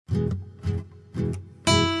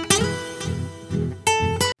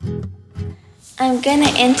I'm gonna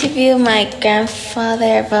interview my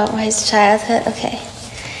grandfather about his childhood. Okay.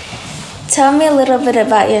 Tell me a little bit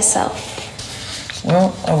about yourself.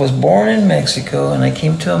 Well, I was born in Mexico and I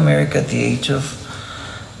came to America at the age of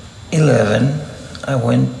 11. I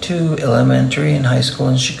went to elementary and high school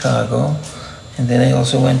in Chicago, and then I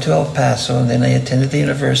also went to El Paso, and then I attended the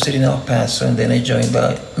university in El Paso, and then I joined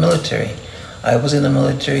the military. I was in the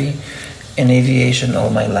military in aviation all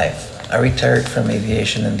my life. I retired from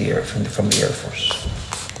aviation in the air, from the Air Force.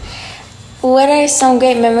 What are some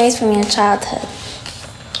great memories from your childhood?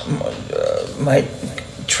 My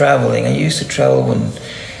traveling. I used to travel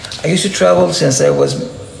since I was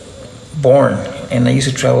born, and I used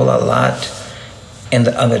to travel a lot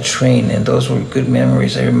on the train, and those were good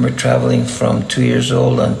memories. I remember traveling from 2 years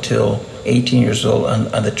old until 18 years old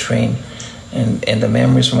on the train, and the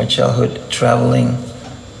memories from my childhood traveling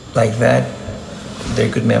like that, they're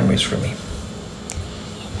good memories for me.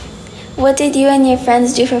 What did you and your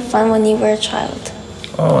friends do for fun when you were a child?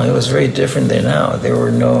 Oh, it was very different than now. There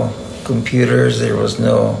were no computers, there was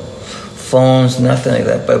no phones, nothing like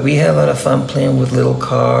that. But we had a lot of fun playing with little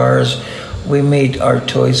cars. We made our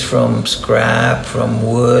toys from scrap, from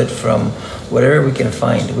wood, from whatever we can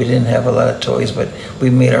find. We didn't have a lot of toys, but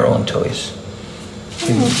we made our own toys.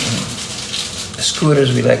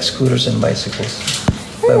 Scooters, we like scooters and bicycles.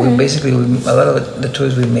 But a lot of the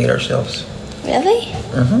toys we made ourselves. Really?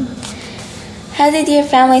 Mm-hmm. How did your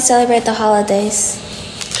family celebrate the holidays?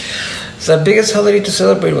 So the biggest holiday to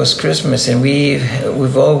celebrate was Christmas, and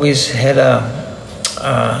we've always had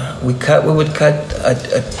we would cut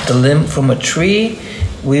the limb from a tree.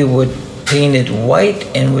 We would paint it white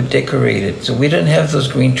and would decorate it. So we didn't have those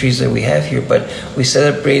green trees that we have here, but we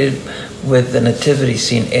celebrated with the nativity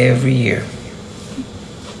scene every year.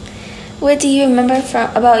 What do you remember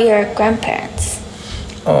about your grandparents?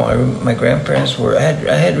 Oh, my grandparents I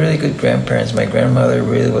had really good grandparents. My grandmother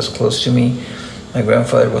really was close to me. My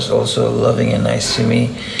grandfather was also loving and nice to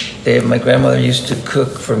me. My grandmother used to cook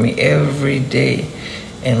for me every day,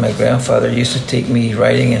 and my grandfather used to take me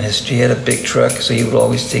riding in he had a big truck, so he would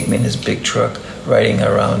always take me in his big truck riding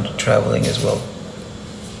around, traveling as well.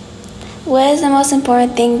 What is the most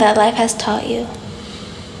important thing that life has taught you?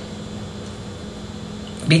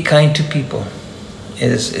 Be kind to people.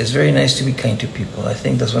 It's very nice to be kind to people. I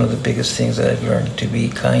think that's one of the biggest things that I've learned, to be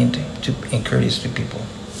kind and courteous to people.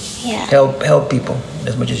 Yeah. Help people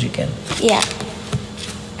as much as you can. Yeah.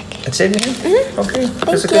 That's it, man? Mm-hmm. Okay. Thank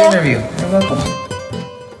That's a you. good interview. You're welcome.